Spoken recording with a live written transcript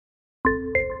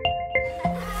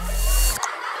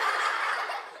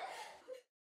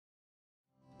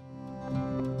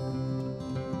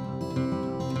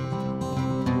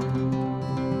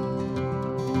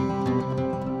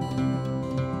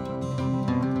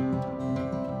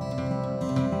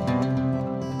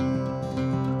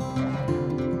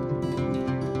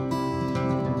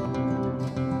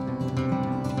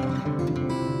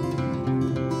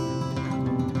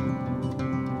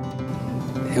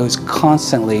was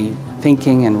constantly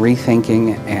thinking and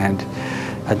rethinking and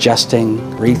adjusting,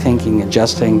 rethinking,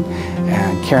 adjusting,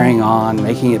 and carrying on,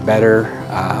 making it better.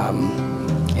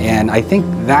 And I think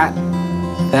that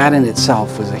in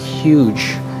itself was a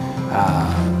huge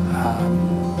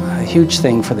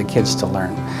thing for the kids to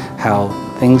learn, how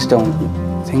things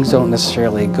don't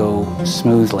necessarily go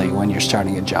smoothly when you're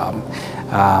starting a job.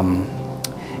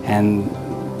 And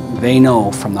they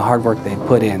know from the hard work they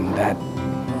put in that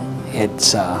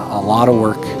it's a lot of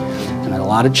work and a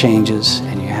lot of changes,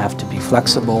 and you have to be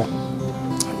flexible,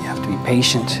 and you have to be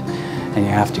patient, and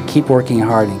you have to keep working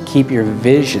hard and keep your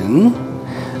vision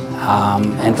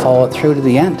and follow it through to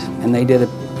the end. And they did a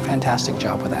fantastic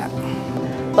job with that.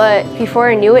 But before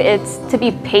I knew it, it's to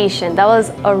be patient. That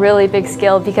was a really big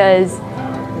skill, because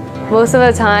most of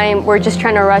the time we're just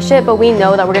trying to rush it, but we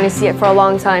know that we're going to see it for a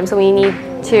long time, so we need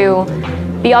to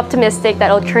be optimistic that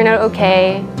it'll turn out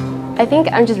okay. I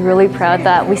think I'm just really proud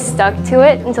that we stuck to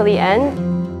it until the end.